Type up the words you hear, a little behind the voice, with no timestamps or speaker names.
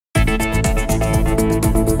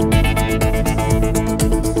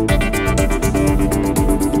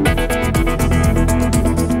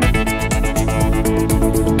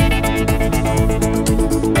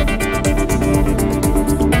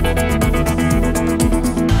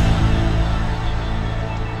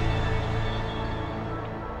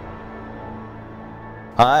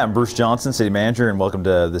Hi, I'm Bruce Johnson, City Manager, and welcome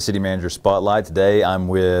to the City Manager Spotlight. Today I'm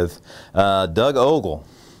with Doug Ogle.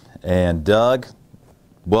 And Doug,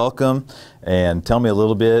 welcome, and tell me a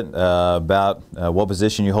little bit about what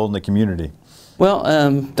position you hold in the community. Well,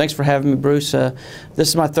 thanks for having me, Bruce. This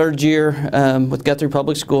is my third year with Guthrie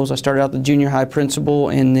Public Schools. I started out the junior high principal,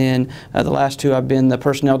 and then the last two I've been the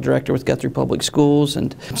personnel director with Guthrie Public Schools.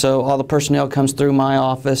 And so all the personnel comes through my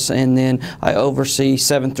office, and then I oversee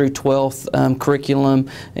 7th through 12th curriculum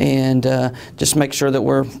and just make sure that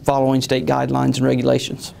we're following state guidelines and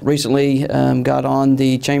regulations. Recently got on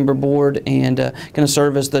the chamber board and going to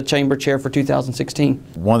serve as the chamber chair for 2016.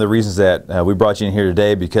 One of the reasons that we brought you in here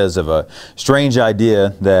today because of a strange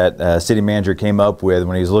idea that city manager came up with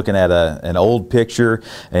when he was looking at an old picture,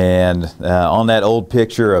 and on that old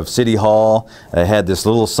picture of City Hall had this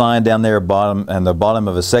little sign down there on the bottom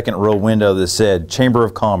of a second row window that said Chamber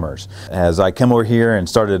of Commerce. As I come over here and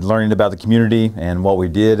started learning about the community and what we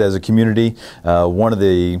did as a community, one of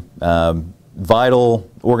the vital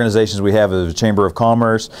organizations we have is the Chamber of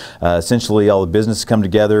Commerce. Essentially all the businesses come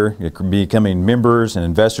together, becoming members and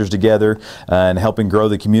investors together and helping grow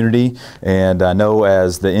the community. And I know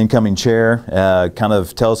as the incoming chair, kind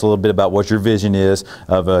of tell us a little bit about what your vision is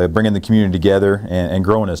of bringing the community together and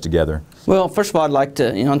growing us together. Well, first of all, I'd like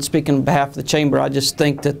to, and speaking on behalf of the chamber, I just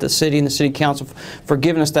think that the city and the city council for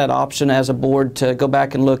giving us that option as a board to go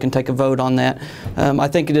back and look and take a vote on that. I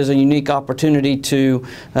think it is a unique opportunity to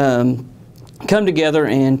come together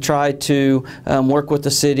and try to work with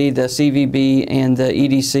the city, the CVB, and the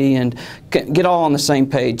EDC, and get all on the same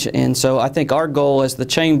page. And so I think our goal as the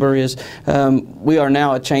chamber is we are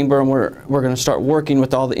now a chamber, and we're going to start working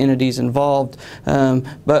with all the entities involved.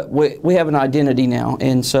 But we have an identity now,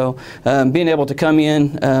 and so being able to come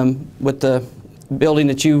in with the building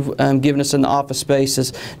that you've given us in the office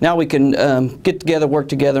spaces, now we can get together, work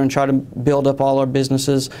together, and try to build up all our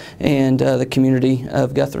businesses and the community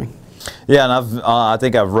of Guthrie. Yeah, and I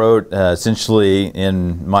think I've wrote essentially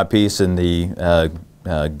in my piece in the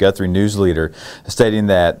Guthrie News Leader stating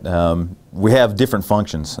that we have different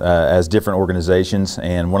functions as different organizations,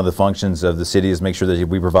 and one of the functions of the city is make sure that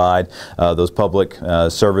we provide those public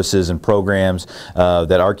services and programs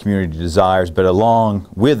that our community desires, but along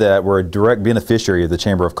with that we're a direct beneficiary of the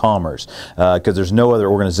Chamber of Commerce because there's no other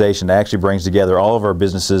organization that actually brings together all of our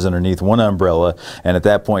businesses underneath one umbrella, and at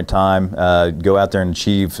that point in time go out there and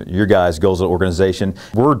achieve your guys' goals as an organization.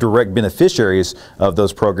 We're direct beneficiaries of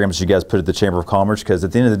those programs you guys put at the Chamber of Commerce, because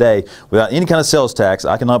at the end of the day, without any kind of sales tax,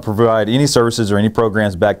 I cannot provide any services or any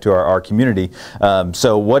programs back to our community.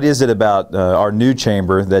 So what is it about our new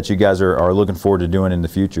chamber that you guys are looking forward to doing in the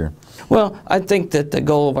future? Well, I think that the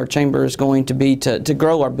goal of our chamber is going to be to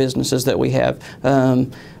grow our businesses that we have.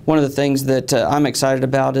 One of the things that I'm excited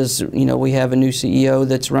about is, we have a new CEO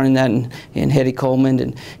that's running that in Hetty Coleman,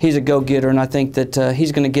 and he's a go-getter, and I think that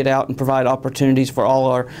he's going to get out and provide opportunities for all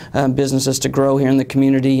our businesses to grow here in the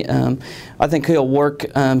community. I think he'll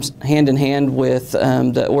work hand in hand with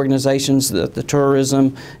the organizations, the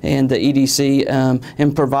tourism and the EDC,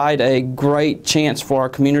 and provide a great chance for our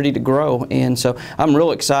community to grow. And so I'm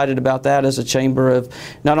real excited about that as a chamber, of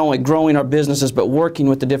not only growing our businesses but working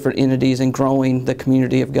with the different entities and growing the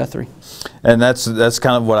community of Guthrie. And that's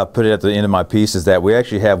kind of what I put at the end of my piece, is that we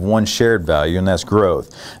actually have one shared value, and that's growth.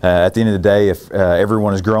 At the end of the day, if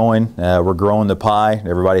everyone is growing, we're growing the pie.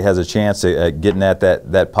 Everybody has a chance at getting at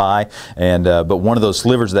that pie. And but one of those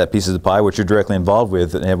slivers of that piece of the pie, which you're directly involved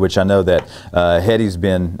with, and which I know that Hetty's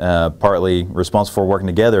been partly responsible for working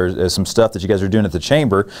together, is some stuff that you guys are doing at the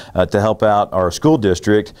chamber to help out our school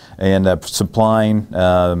district and supplying,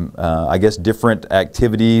 I guess, different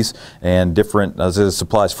activities and different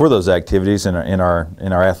supplies for those activities in our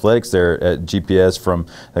athletics there at GPS from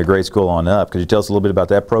a grade school on up. Could you tell us a little bit about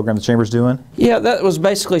that program the chamber's doing? Yeah, that was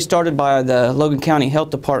basically started by the Logan County Health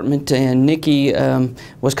Department, and Nikki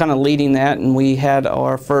was kind of leading that, and we had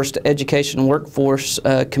our first education and workforce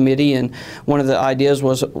committee, and one of the ideas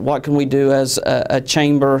was, what can we do as a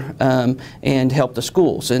chamber and help the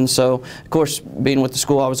schools? And so, of course, being with the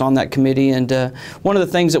school, I was on that committee, and one of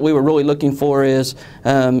the things that we were really looking for is,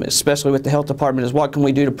 especially with the health department, is what can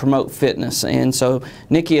we do to promote fitness. And so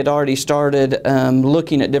Nikki had already started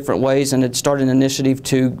looking at different ways, and had started an initiative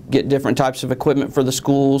to get different types of equipment for the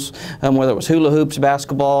schools, whether it was hula hoops,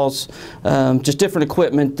 basketballs, just different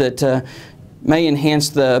equipment that may enhance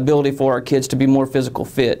the ability for our kids to be more physical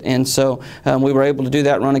fit. And so we were able to do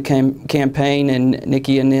that, run a campaign, and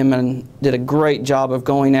Nikki and them did a great job of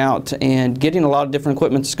going out and getting a lot of different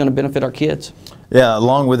equipment that's going to benefit our kids. Yeah,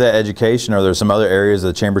 along with that education, are there some other areas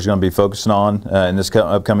the Chamber's going to be focusing on in this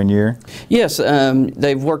upcoming year? Yes,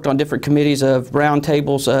 they've worked on different committees of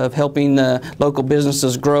roundtables of helping local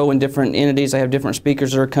businesses grow in different entities. They have different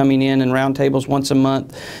speakers that are coming in and roundtables once a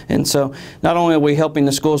month. And so not only are we helping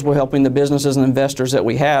the schools, we're helping the businesses and investors that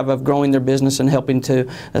we have of growing their business and helping to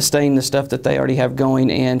sustain the stuff that they already have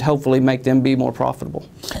going and hopefully make them be more profitable.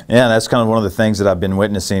 Yeah, that's kind of one of the things that I've been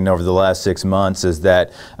witnessing over the last 6 months is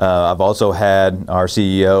that I've also had our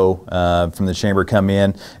CEO from the Chamber come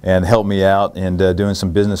in and help me out in doing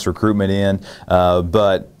some business recruitment in.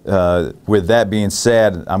 But with that being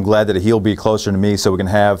said, I'm glad that he'll be closer to me so we can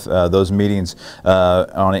have those meetings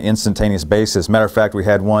on an instantaneous basis. Matter of fact, we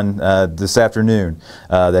had one this afternoon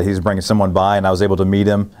that he's bringing someone by, and I was able to meet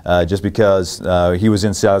him just because he was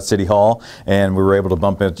inside City Hall, and we were able to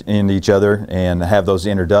bump into each other and have those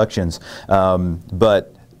introductions.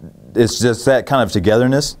 But it's just that kind of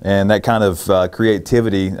togetherness and that kind of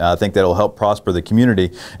creativity, I think, that will help prosper the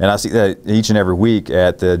community. And I see that each and every week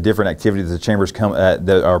at the different activities the Chambers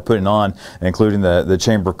that are putting on, including the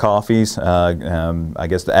Chamber coffees, I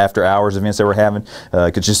guess the after hours events that we're having.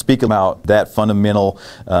 Could you speak about that fundamental,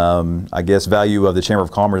 I guess, value of the Chamber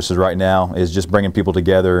of Commerce right now is just bringing people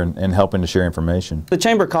together and helping to share information? The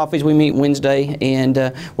Chamber coffees, we meet Wednesday,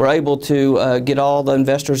 and we're able to get all the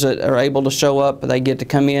investors that are able to show up. They get to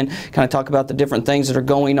come in, kind of talk about the different things that are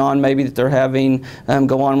going on, maybe that they're having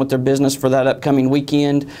go on with their business for that upcoming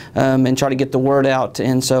weekend, and try to get the word out.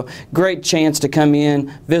 And so great chance to come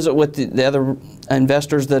in, visit with the other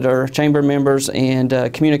investors that are Chamber members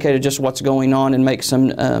and communicate just what's going on and make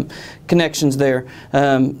some connections there.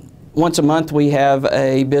 Once a month we have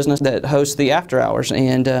a business that hosts the after hours,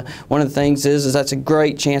 and one of the things is that's a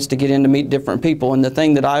great chance to get in to meet different people. And the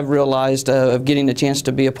thing that I've realized of getting a chance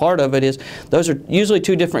to be a part of it is those are usually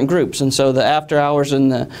two different groups, and so the after hours and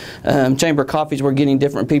the Chamber coffees, we're getting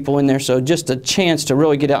different people in there, so just a chance to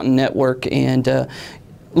really get out and network and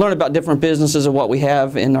learn about different businesses and what we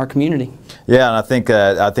have in our community. Yeah, and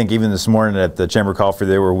I think even this morning at the Chamber coffee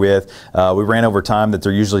they were with, we ran over time that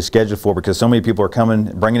they're usually scheduled for because so many people are coming,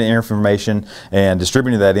 bringing in information and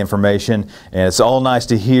distributing that information, and it's all nice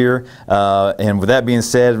to hear. And with that being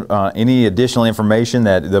said, any additional information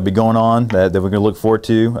that they'll be going on that we're going to look forward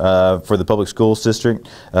to for the public schools district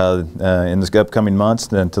in this upcoming months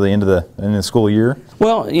until the end of the school year?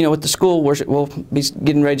 Well, you know, with the school, we'll be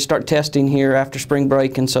getting ready to start testing here after spring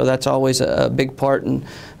break, and so that's always a big part, and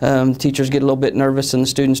teachers get a little bit nervous and the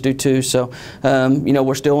students do too. So you know,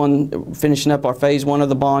 we're still finishing up our phase 1 of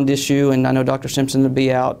the bond issue, and I know Dr. Simpson will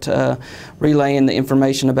be out relaying the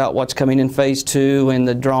information about what's coming in phase 2 and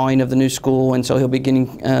the drawing of the new school, and so he'll be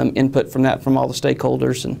getting input from that from all the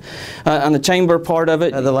stakeholders. And on the Chamber part of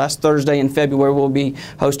it, the last Thursday in February we'll be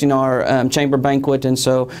hosting our Chamber banquet, and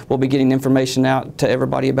so we'll be getting information out to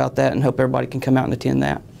everybody about that, and hope everybody can come out and attend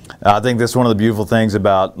that. I think that's one of the beautiful things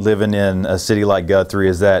about living in a city like Guthrie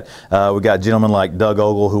is that we got gentlemen like Doug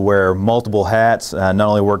Ogle who wear multiple hats, not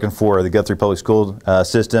only working for the Guthrie Public School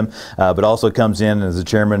system, but also comes in as the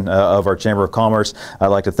chairman of our Chamber of Commerce. I'd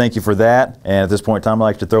like to thank you for that, and at this point in time I'd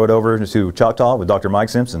like to throw it over to Choctaw with Dr. Mike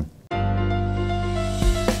Simpson.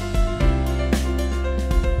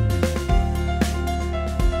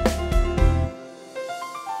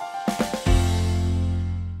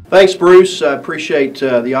 Thanks, Bruce. I appreciate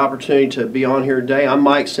the opportunity to be on here today. I'm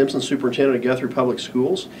Mike Simpson, Superintendent of Guthrie Public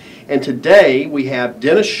Schools. And today we have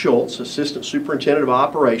Dennis Schultz, Assistant Superintendent of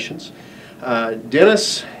Operations.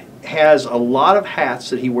 Dennis has a lot of hats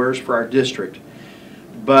that he wears for our district,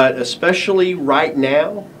 but especially right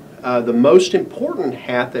now, the most important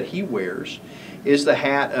hat that he wears is the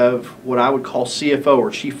hat of what I would call CFO,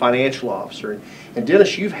 or Chief Financial Officer. And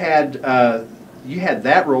Dennis, you had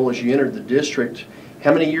that role as you entered the district.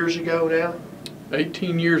 How many years ago now?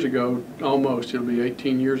 18 years ago, almost. It'll be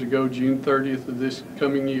 18 years ago, June 30th of this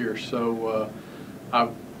coming year. So I've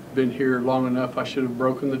been here long enough, I should have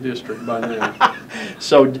broken the district by now.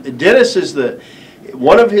 So Dennis is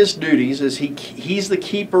one of his duties is he's the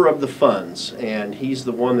keeper of the funds, and he's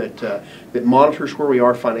the one that monitors where we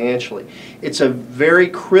are financially. It's a very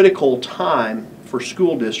critical time for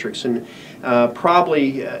school districts, and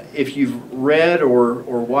probably if you've read or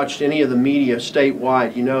watched any of the media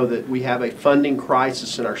statewide, you know that we have a funding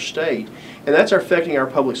crisis in our state, and that's affecting our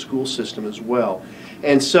public school system as well.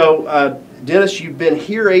 And so Dennis, you've been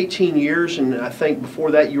here 18 years, and I think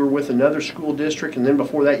before that you were with another school district, and then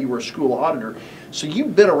before that you were a school auditor. So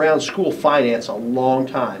you've been around school finance a long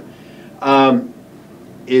time.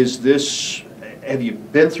 Have you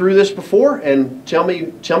been through this before? And tell me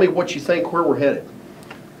what you think, where we're headed.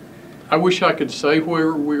 I wish I could say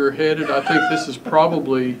where we're headed. I think this is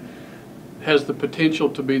probably has the potential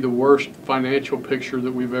to be the worst financial picture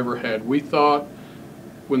that we've ever had. We thought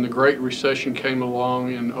when the Great Recession came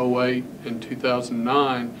along in 2008 and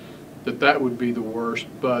 2009 that would be the worst,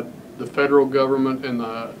 but the federal government and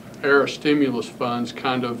the era stimulus funds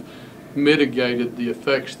kind of mitigated the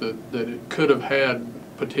effects that it could have had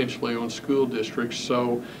potentially on school districts.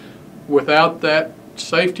 So without that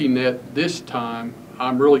safety net this time,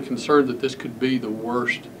 I'm really concerned that this could be the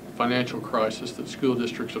worst financial crisis that school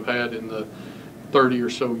districts have had in the 30 or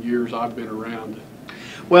so years I've been around.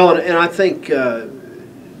 Well, and I think,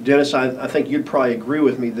 Dennis, I think you'd probably agree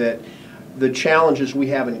with me that the challenges we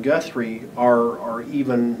have in Guthrie are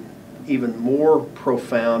even more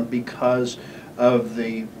profound because of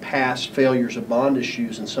the past failures of bond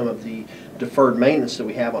issues and some of the deferred maintenance that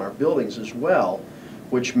we have on our buildings as well,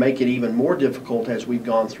 which make it even more difficult as we've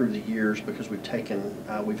gone through the years because we've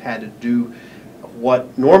had to do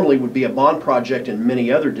what normally would be a bond project in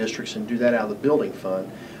many other districts and do that out of the building fund.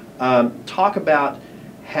 Talk about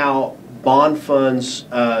how bond funds,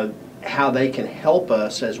 how they can help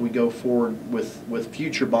us as we go forward with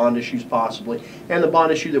future bond issues possibly, and the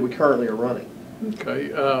bond issue that we currently are running. Okay.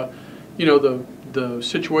 You know, the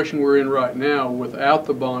situation we're in right now, without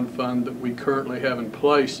the bond fund that we currently have in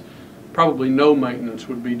place, probably no maintenance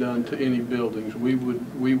would be done to any buildings. We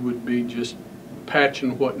would be just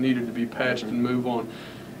patching what needed to be patched and move on.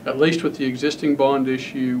 At least with the existing bond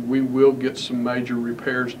issue, we will get some major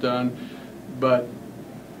repairs done, but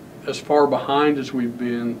as far behind as we've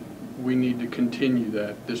been, we need to continue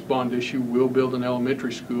that. This bond issue will build an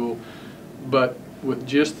elementary school, but with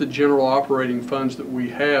just the general operating funds that we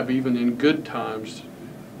have, even in good times,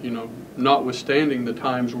 you know, notwithstanding the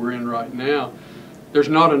times we're in right now, there's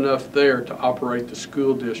not enough there to operate the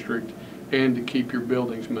school district and to keep your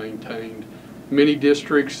buildings maintained. Many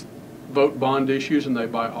districts vote bond issues and they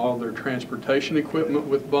buy all their transportation equipment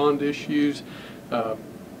with bond issues,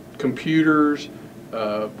 computers,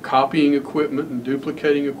 copying equipment and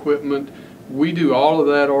duplicating equipment. We do all of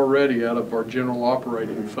that already out of our general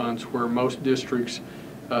operating funds, where most districts,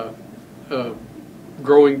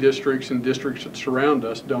 growing districts and districts that surround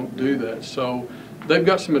us don't do that. So they've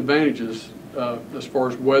got some advantages as far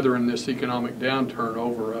as weathering this economic downturn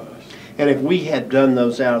over us. And if we had done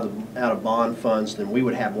those out of bond funds, then we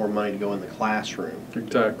would have more money to go in the classroom.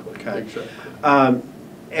 Exactly. Okay. Exactly.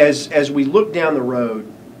 As we look down the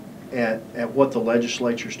road at what the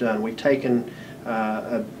legislature's done, we've taken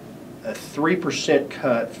a 3%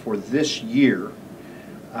 cut for this year,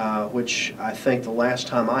 which I think the last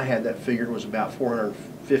time I had that figured was about a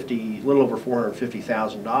little over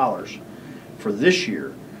 $450,000 for this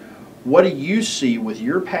year. What do you see with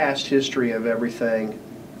your past history of everything,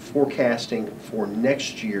 forecasting for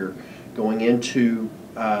next year, going into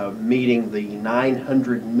meeting the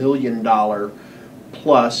 $900 million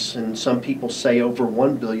plus, and some people say over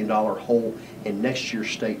 $1 billion hole in next year's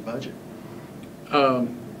state budget?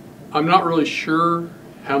 I'm not really sure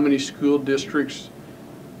how many school districts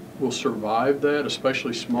will survive that,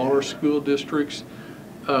 especially smaller school districts.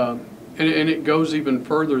 And it goes even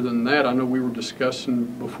further than that. I know we were discussing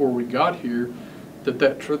before we got here that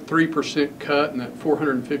 3% cut and that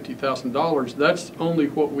 $450,000, that's only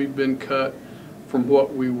what we've been cut from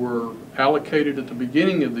what we were allocated at the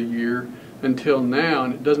beginning of the year until now,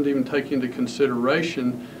 and it doesn't even take into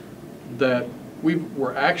consideration that we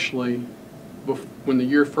were actually, when the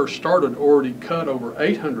year first started, already cut over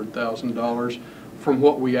 $800,000 from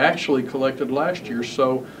what we actually collected last year.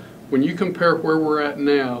 So when you compare where we're at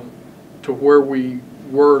now to where we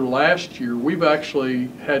were last year, we've actually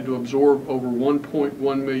had to absorb over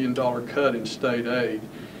 $1.1 million cut in state aid.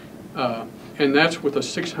 And that's with a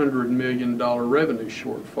 $600 million revenue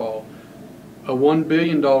shortfall. A $1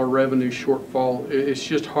 billion revenue shortfall, it's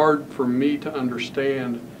just hard for me to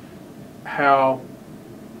understand how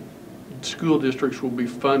school districts will be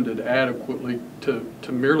funded adequately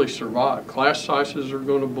to merely survive. Class sizes are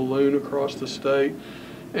going to balloon across the state.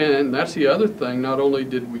 And that's the other thing. Not only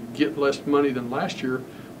did we get less money than last year,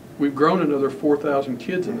 we've grown another 4,000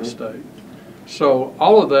 kids in the state. So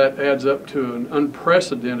all of that adds up to an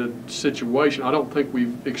unprecedented situation I don't think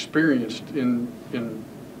we've experienced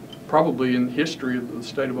probably in history of the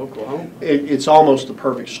state of Oklahoma. It's almost the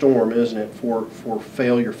perfect storm, isn't it, for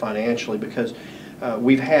failure financially, because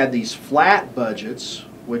we've had these flat budgets,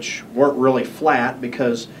 which weren't really flat,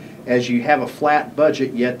 because as you have a flat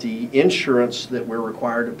budget, yet the insurance that we're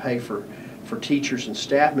required to pay for teachers and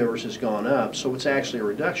staff members has gone up, so it's actually a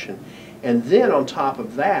reduction. And then on top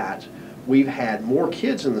of that, we've had more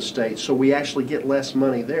kids in the state, so we actually get less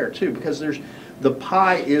money there too, because the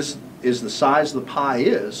pie is the size the pie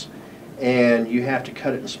is, and you have to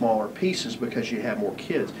cut it in smaller pieces because you have more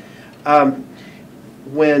kids.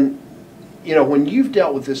 When you've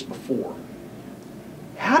dealt with this before,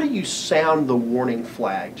 how do you sound the warning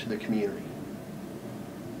flag to the community?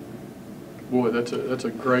 Boy, that's a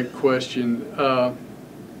great question.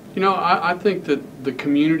 I think that the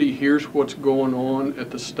community hears what's going on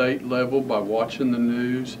at the state level by watching the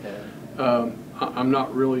news. Yeah. I'm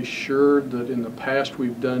not really sure that in the past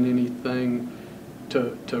we've done anything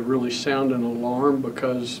to really sound an alarm,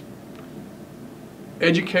 because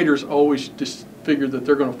educators always just figure that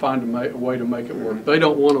they're going to find a way to make it work. They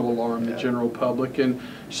don't want to alarm the general public, and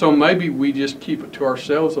so maybe we just keep it to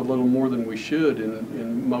ourselves a little more than we should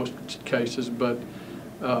in most cases. But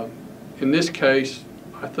in this case,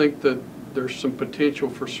 I think that there's some potential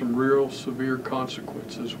for some real severe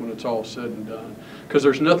consequences when it's all said and done, because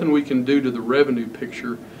there's nothing we can do to the revenue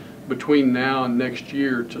picture between now and next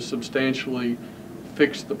year to substantially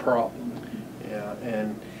fix the problem. Yeah,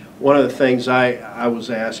 and one of the things I was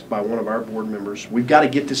asked by one of our board members, we've got to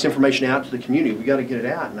get this information out to the community. We've got to get it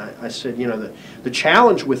out. And I said, the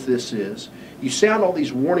challenge with this is you sound all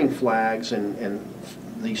these warning flags and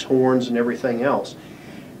these horns and everything else,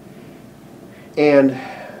 and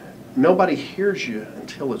nobody hears you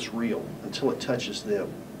until it's real, until it touches them.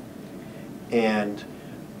 And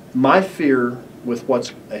my fear with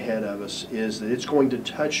what's ahead of us is that it's going to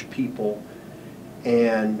touch people,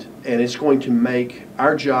 and it's going to make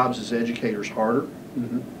our jobs as educators harder.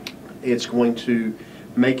 Mm-hmm. It's going to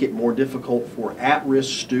make it more difficult for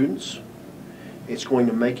at-risk students. It's going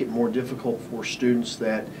to make it more difficult for students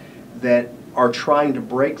that are trying to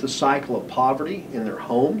break the cycle of poverty in their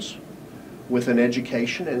homes with an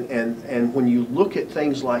education. And when you look at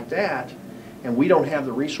things like that, and we don't have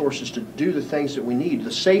the resources to do the things that we need,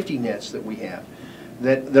 the safety nets that we have,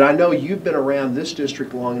 that I know you've been around this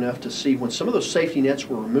district long enough to see when some of those safety nets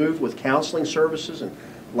were removed with counseling services and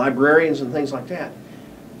librarians and things like that,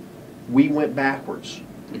 we went backwards.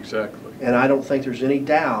 Exactly. And I don't think there's any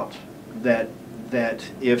doubt that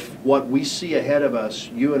if what we see ahead of us,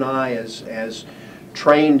 you and I as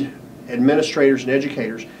trained administrators and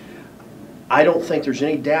educators, I don't think there's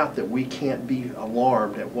any doubt that we can't be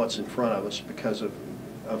alarmed at what's in front of us because of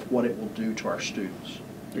what it will do to our students.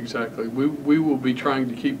 Exactly. We will be trying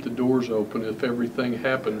to keep the doors open if everything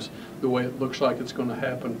happens the way it looks like it's going to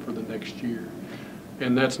happen for the next year.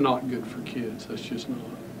 And that's not good for kids. That's just not.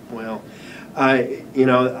 Well, I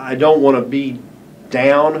don't want to be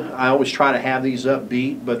down. I always try to have these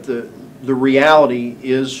upbeat, but the reality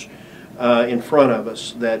is in front of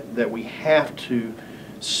us that we have to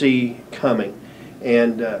see coming.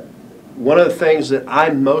 And one of the things that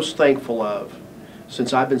I'm most thankful of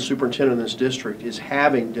since I've been superintendent of this district is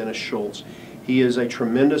having Dennis Schultz. He is a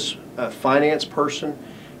tremendous finance person.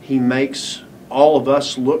 He makes all of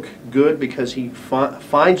us look good because he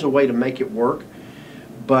finds a way to make it work.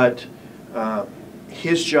 But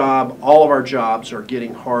his job, all of our jobs are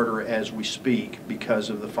getting harder as we speak because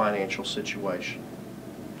of the financial situation.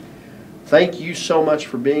 Thank you so much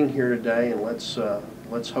for being here today, and let's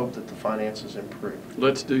hope that the finances improve.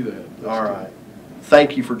 Let's do that. All right.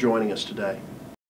 Thank you for joining us today.